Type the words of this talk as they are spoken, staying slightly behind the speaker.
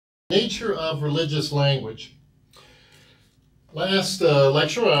Nature of religious language. Last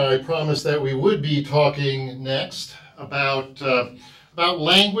lecture, I promised that we would be talking next about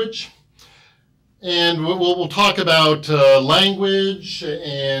language, and we'll talk about language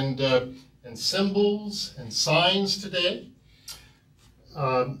and symbols and signs today.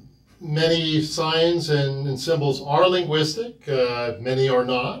 Many signs and symbols are linguistic, many are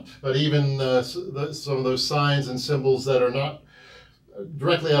not, but even some of those signs and symbols that are not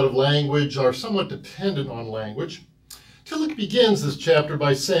directly out of language are somewhat dependent on language. Tillich begins this chapter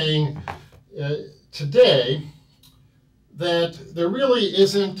by saying today that there really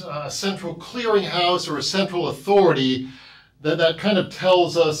isn't a central clearinghouse or a central authority that kind of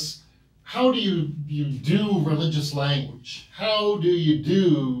tells us how do you do religious language? How do you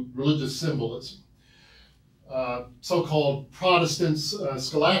do religious symbolism? So-called Protestant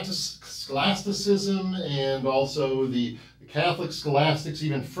scholasticism and also the Catholic scholastics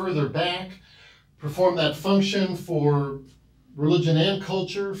even further back perform that function for religion and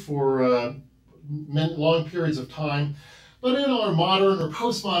culture for long periods of time. But in our modern or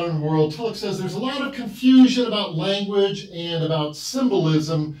postmodern world, Tillich says there's a lot of confusion about language and about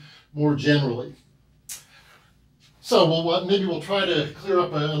symbolism more generally. So maybe we'll try to clear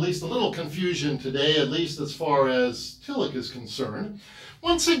up at least a little confusion today, at least as far as Tillich is concerned.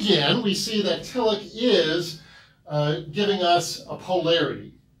 Once again, we see that Tillich is giving us a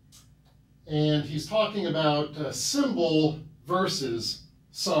polarity. And he's talking about symbol versus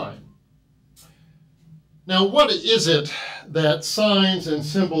sign. Now, what is it that signs and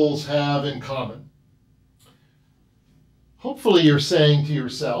symbols have in common? Hopefully you're saying to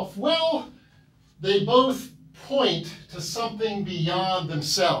yourself, well, they both point to something beyond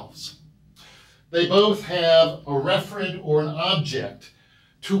themselves. They both have a referent or an object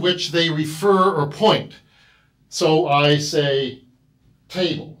to which they refer or point. So I say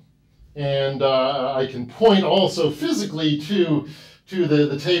table, and I can point also physically to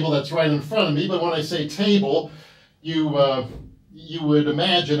the table that's right in front of me, but when I say table, you would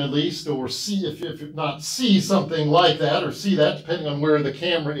imagine at least, or see, if not see something like that, or see that depending on where the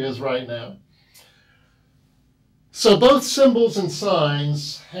camera is right now. So both symbols and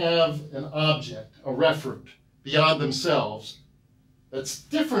signs have an object, a referent, beyond themselves that's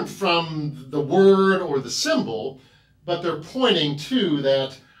different from the word or the symbol, but they're pointing to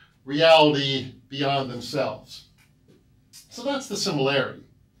that reality beyond themselves. So that's the similarity.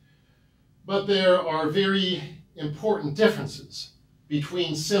 But there are very important differences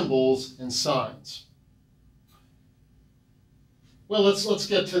between symbols and signs. Well, let's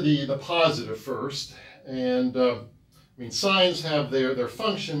get to the positive first. And I mean, signs have their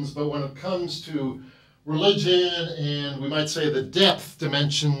functions, but when it comes to religion and we might say the depth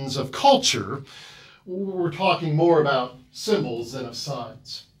dimensions of culture, we're talking more about symbols than of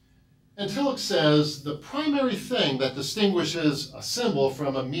signs. And Tillich says the primary thing that distinguishes a symbol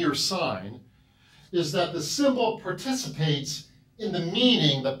from a mere sign is that the symbol participates in the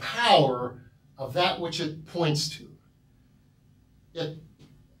meaning, the power of that which it points to.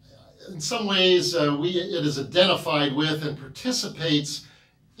 In some ways, it is identified with and participates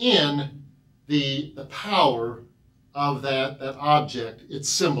in the power of that object it's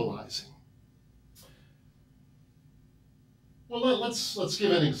symbolizing. Well, let's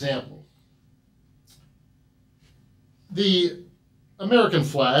give an example. The American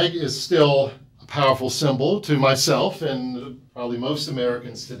flag is still a powerful symbol to myself and probably most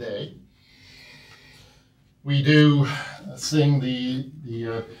Americans today. We do sing the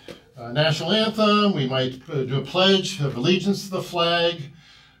national anthem. We might do a pledge of allegiance to the flag.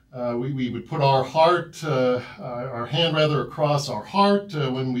 We would put our hand across our heart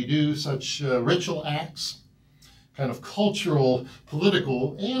when we do such ritual acts, kind of cultural,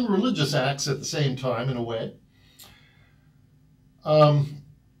 political, and religious acts at the same time in a way. Okay,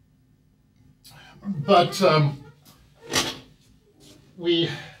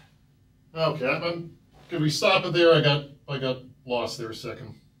 could we stop it there? I got lost there a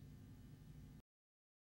second.